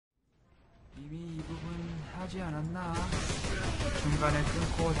하지 않았나? 중간에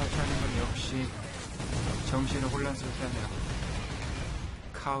끊고 다시 하는 건 역시 정신을 혼란스럽게 하네요.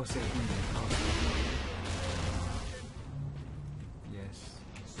 카오스의 힘이네, 카오스. 예스.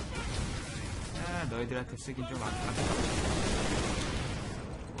 아, 너희들한테 쓰긴 좀 아깝다.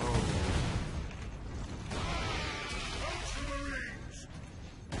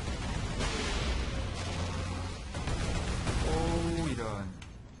 오, 이런.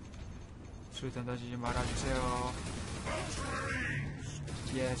 수류탄 던지지 말아주세요.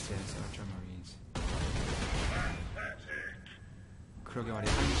 Yes, yes, Ultramarines. 그러게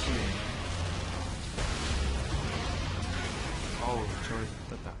말이야, 한시에. 어우, 저걸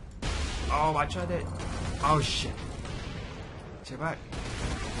떴다. 어우, 맞춰야 돼. 아우, 씨. 제발.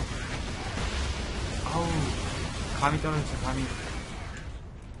 아우, 감이 떨어졌어, 감이.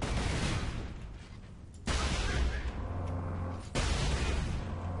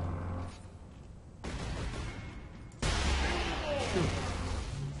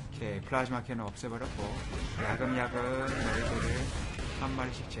 플라즈마 캐논 없애버렸고 야금야금 너희들을 한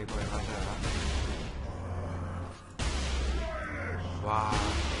마리씩 제거해가자. 와,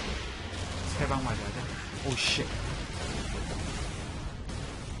 세 방 맞아야 돼? 오 씨.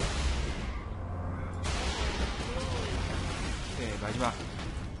 오케이, 마지막.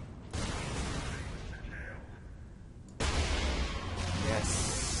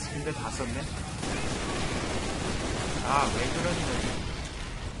 예스. 근데 다 썼네? 아, 왜 그러니 너희.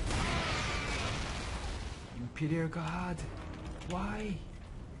 Imperial God, why?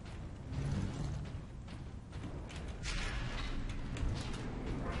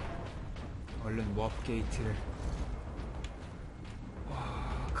 얼른 워프 게이트를.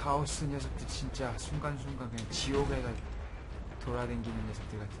 와, 카오스 녀석들 진짜 순간순간 그냥 지옥에가 돌아다니는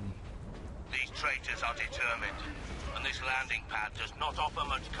녀석들 같으니. These traitors are determined, and this landing pad does not offer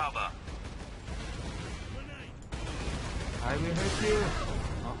much cover. I will help you.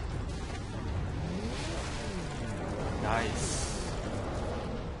 나이스.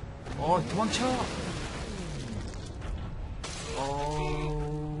 도망쳐.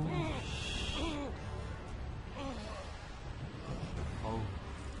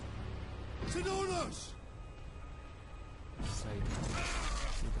 시도니스. 사이드.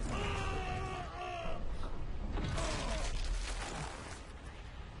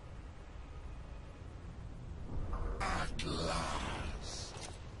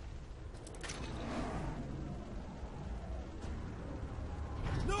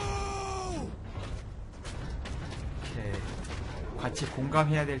 같이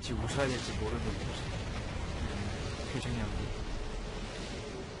공감해야 될지 웃어야 될지 모르는 표정 연기.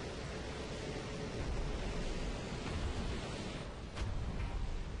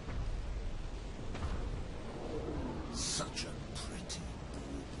 Such a pretty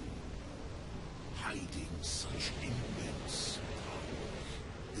bauble, hiding such immense power.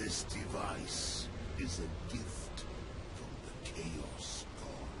 This device is a gift from the Chaos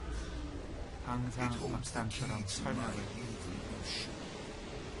God. 항상 막상처럼 설명을.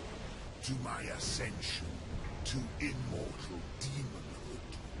 To my ascension to immortal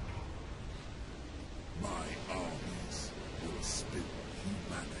demonhood. My armies will spill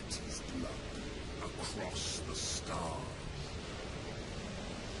humanity's blood across the stars.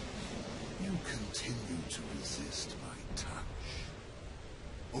 You continue to resist my touch.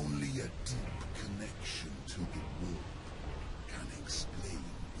 Only a deep connection to the warp can explain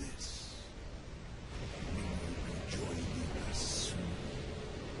this. Will you be joining us soon?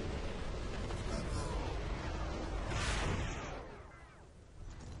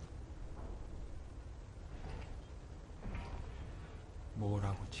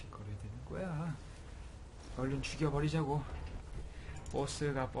 뭐라고 짓거려야 되는 거야? 얼른 죽여버리자고.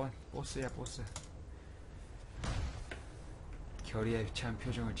 보스야 보스. 결의에 유치한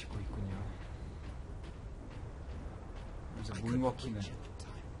표정을 짓고 있군요. 그래서 문워킹은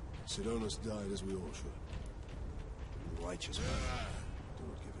Sidonis died as we all should. Righteous man. Do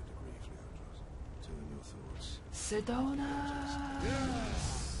not give it to grief, Leandros. Turn your thoughts. Sidonis!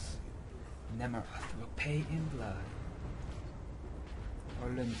 Nemeroth will pay in blood.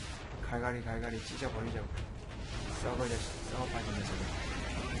 얼른 갈갈이 찢어버리자고. 썩어빠진 녀석을.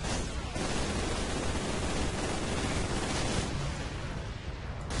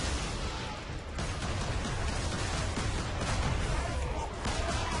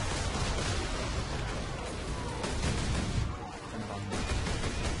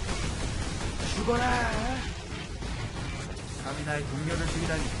 죽어라! 감히 나의 동료를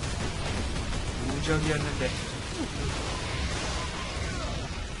죽이다니. 무적이었는데.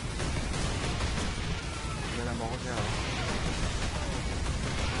 이거나 먹으세요.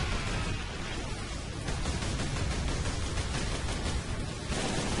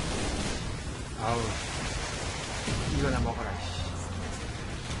 아우, 이거나 먹어라.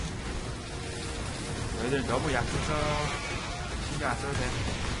 너희들 너무 약해서 신경 안 써도 돼.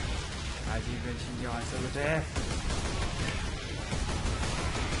 아직은 신경 안 써도 돼.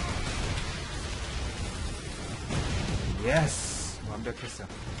 예스! 완벽했어.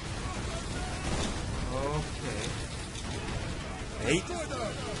 오케이. 에잇!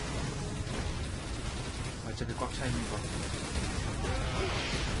 어차피 꽉 차있는 거.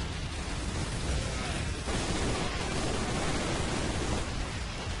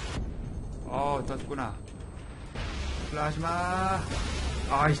 떴구나. 플라즈마.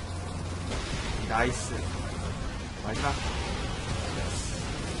 아이, 나이스. 마지막.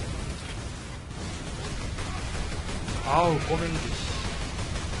 아우, 꼬맹이들.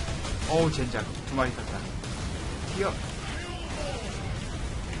 어우, 젠장. 2마리 떴다. 튀어.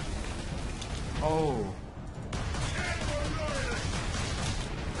 어우.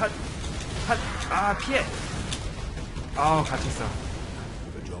 핫. 아, 피해. 아우, 갇혔어.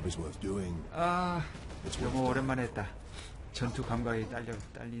 아, 너무 오랜만에 했다. 전투 감각이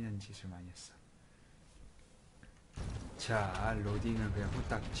딸리는 짓을 많이 했어. 자, 로딩을 그냥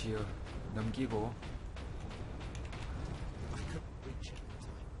후딱 지어 넘기고.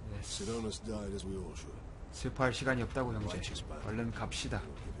 슬퍼할 시간이 없다고, 형제. 얼른 갑시다.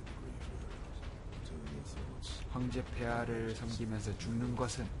 황제 폐하를 섬기면서 죽는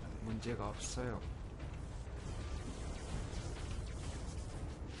것은 문제가 없어요.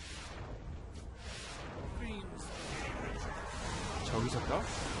 저기서 떠?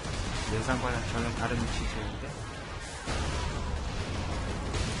 예상과는 전혀 다른 위치인데?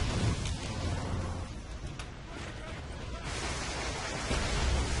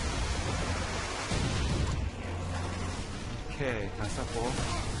 오케이, 다 썼고.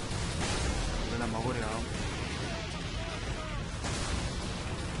 이거나 먹으렴.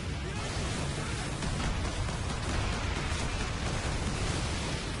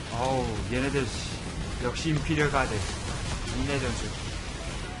 어우, 얘네들 역시 임피리얼 가드. 인내 전술.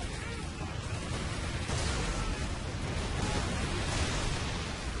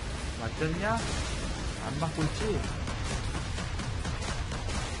 맞았냐? 안 맞고 있지?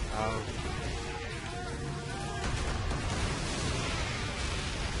 아우.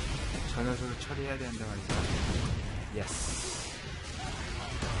 저 녀석을 처리해야 되는데 말이죠. 예스.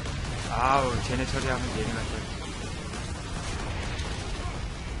 아우, 쟤네 처리하면 얘네가 또.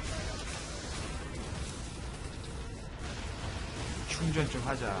 충전 좀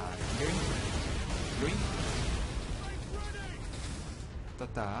하자. 요잉?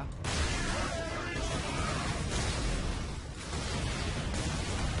 떴다.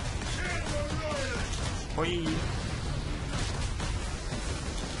 호이.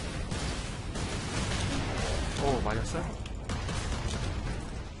 오, 맞았어?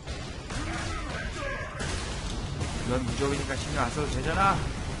 넌 무적이니까 신경 안 써도 되잖아.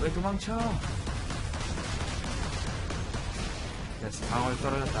 왜 도망쳐? 됐어, 방어를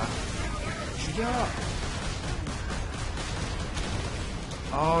떨어졌다. 죽여!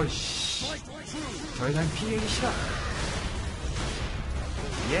 어우씨. 더 이상 피하기 싫어.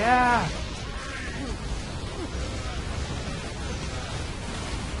 예!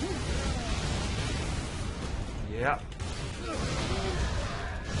 예.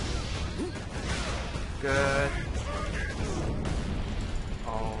 끝.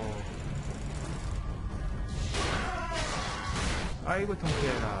 아이고,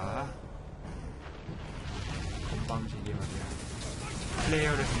 통쾌해라. 건방지게 말이야.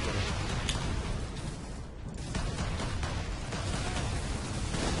 플레이어를 선별해.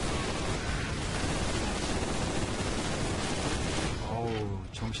 어우,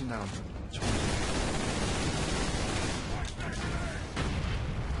 정신 나간다. 정신.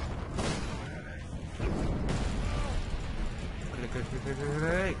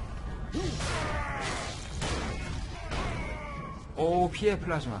 클릭. 오, 피해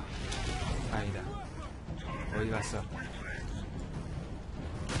플라즈마. 아니다. 어디 갔어?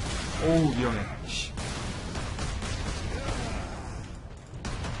 오우, 위험해. 씨.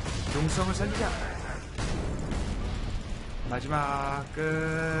 용성을 살리자. 마지막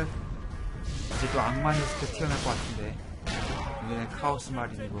끝. 이제 또 악마 녀석도 튀어날 것 같은데. 이번엔 카오스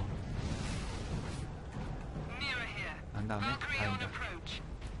마린이고. 안 나오네? 다행이다.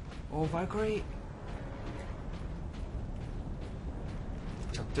 오, 발코리.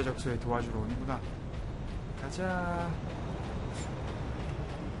 적재적소에 도와주러 오는구나. 가자.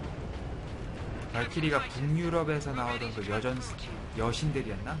 발키리가 북유럽에서 나오던 그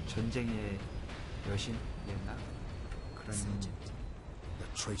여신들이었나? 전쟁의 여신이었나? 그런.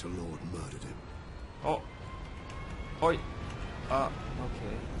 어이. 아,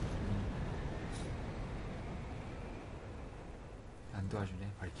 오케이.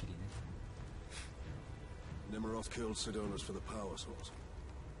 도와주네, 발키리는. Nemiroth killed Sidonus for the power source.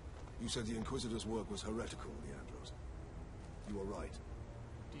 You said the Inquisitor's work was heretical, Leandros. You were right.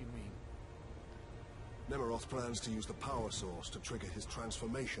 What do you mean? Nemiroth plans to use the power source to trigger his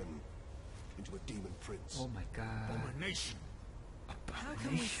transformation into a demon prince. Oh my god. Abomination! How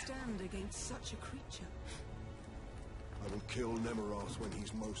can we stand against such a creature? I will kill Nemiroth when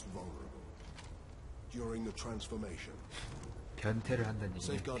he's most vulnerable. During the transformation. 변태를 한다는 얘기네.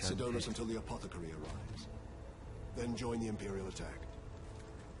 Safeguard Sidonus until the apothecary arrives. Then join the Imperial attack.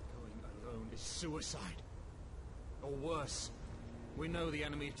 Going alone is suicide. Or worse, we know the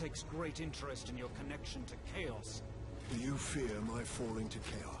enemy takes great interest in your connection to chaos. Do you fear my falling to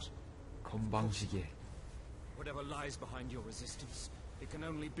chaos? 건방지게. Whatever lies behind your resistance, it can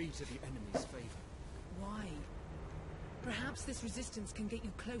only be to the enemy's favor. Why? Perhaps this resistance can get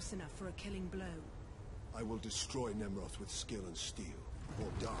you close enough for a killing blow. I will destroy Nemiroth with skill and steel,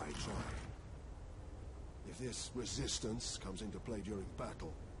 or die trying. If this resistance comes into play during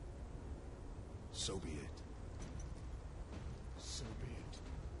battle, so be it. So be it.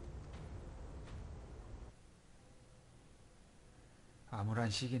 암울한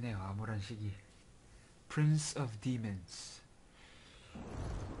시기네요. 암울한 시기. Prince of Demons.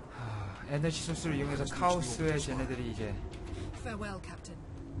 에너지 소스를 이용해서 카오스의 쟤네들이 이제 Farewell, Captain.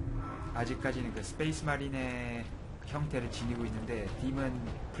 아직까지는 그 스페이스 마린의 형태를 지니고 있는데 디먼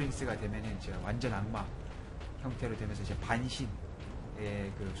프린스가 되면은 이제 완전 악마 형태로 되면서 이제 반신의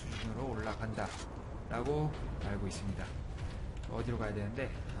그 수준으로 올라간다라고 알고 있습니다. 어디로 가야 되는데?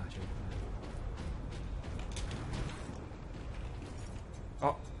 아, 저기구나.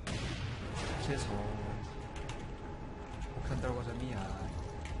 죄송. 폭탄 떨궈서 미안.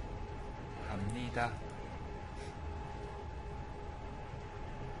 갑니다.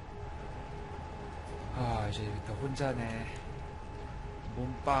 이제부터 혼자네.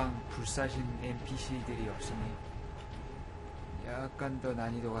 몸빵 불사신 NPC들이 없으니 약간 더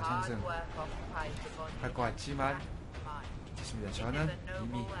난이도가 상승할 것 같지만 좋습니다. 저는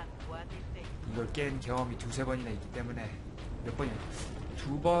이미 이걸 깬 경험이 두세 번이나 있기 때문에 몇 번이요?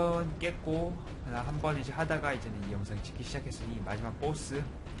 2번 깼고 한 번 이제 하다가 이제는 이 영상 찍기 시작했으니 마지막 보스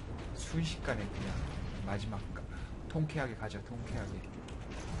순식간에 그냥 마지막 통쾌하게 가죠. 통쾌하게.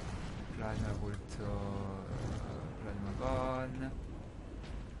 플라즈마 볼트, 플라즈마 건,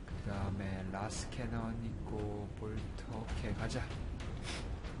 그 다음에 라스 캐논 있고 볼트. 오케이, 가자.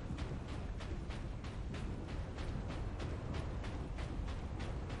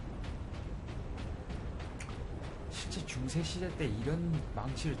 실제 중세 시대 때 이런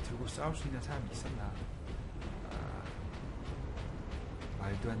망치를 들고 싸울 수 있는 사람이 있었나?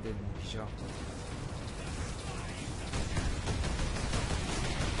 말도 안 되는 무기죠.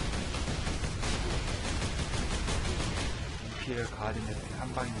 피해를 가하는데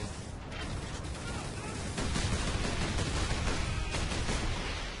한 방이면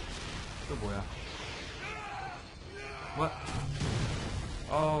또 뭐야? What?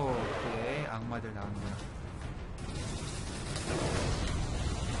 오케이, 악마들 나오는구나.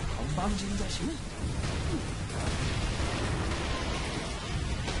 건방진 자식.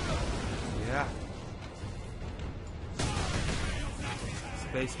 야.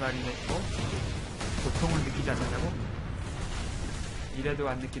 스페이스 마린에 또 고통을 느끼지 않는다고? 이래도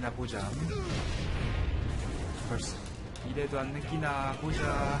안 느끼나 보자. 벌써 이래도 안 느끼나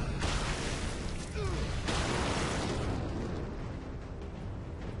보자.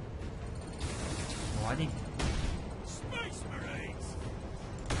 뭐하니?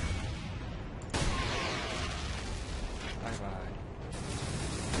 바이바이.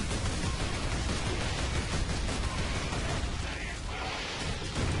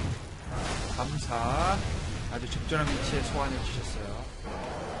 감사. 아주 적절한 위치에 소환해 주셨어요.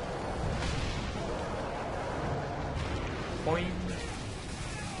 포인.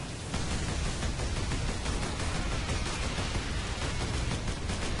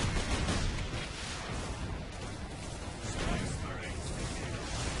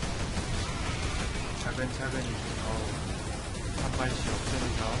 차근차근히 한 발씩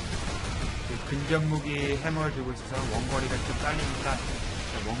없애면서 그 근접 무기 해머를 들고 있어서 원거리가 좀 딸리니까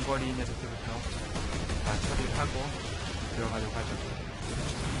원거리 녀석들부터 다 처리를 하고 들어가도록 하죠.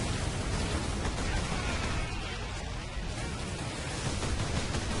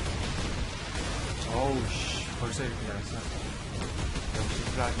 어우씨, 벌써 이렇게 나갔어. 역시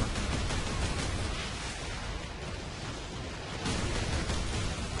플라즈마.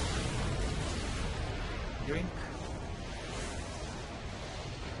 요잉크.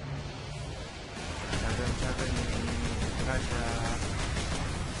 차근차근히 가자.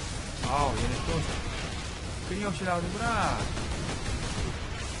 아우, 얘네 또 끊임없이 나오는구나.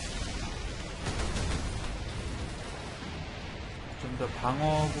 더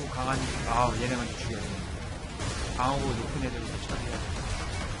방어구 강한, 얘네 먼저 죽여야 돼. 방어구 높은 애들부터 처리해야 돼.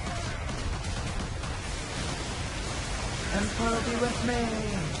 Emperor be with me!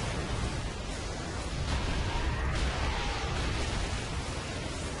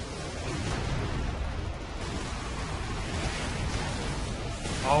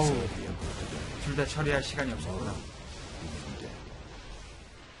 어우, 둘 다 처리할 시간이 없었구나.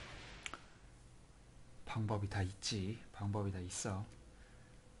 방법이 다 있지. 방법이 다 있어.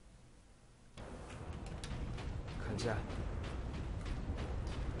 가자.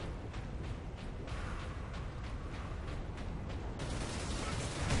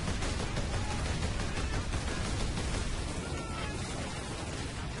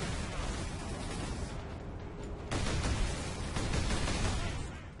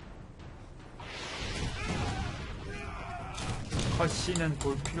 컷신은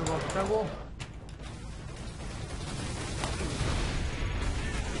볼 필요가 없다고?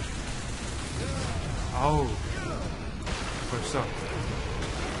 아우, 벌써.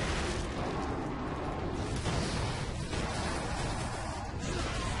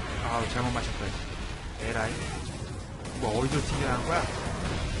 아우, 잘못 맞췄다. 에라이. 뭐, 어디로 튕겨나간 거야?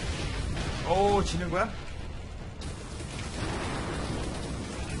 오, 지는 거야?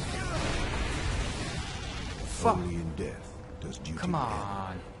 Only in death does duty end.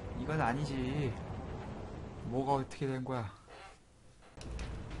 컴온. 이건 아니지. 뭐가 어떻게 된 거야?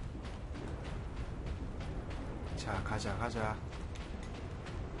 자, 가자.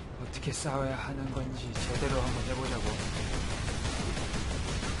 어떻게 싸워야 하는 건지 제대로 한번 해보자고.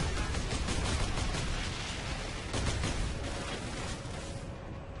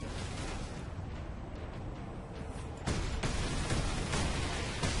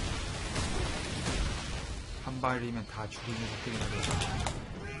 한 발이면 다 죽을 녀석들이나 되죠.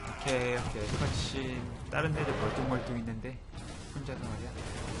 오케이. 컷신. 다른 애들 멀뚱멀뚱 있는데 혼자서 말이야.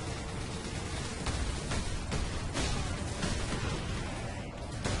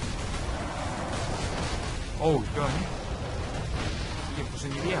 어우, 이런. 이게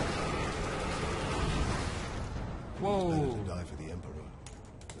무슨 일이야? Better 와우. to die for the Emperor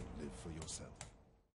than live for yourself.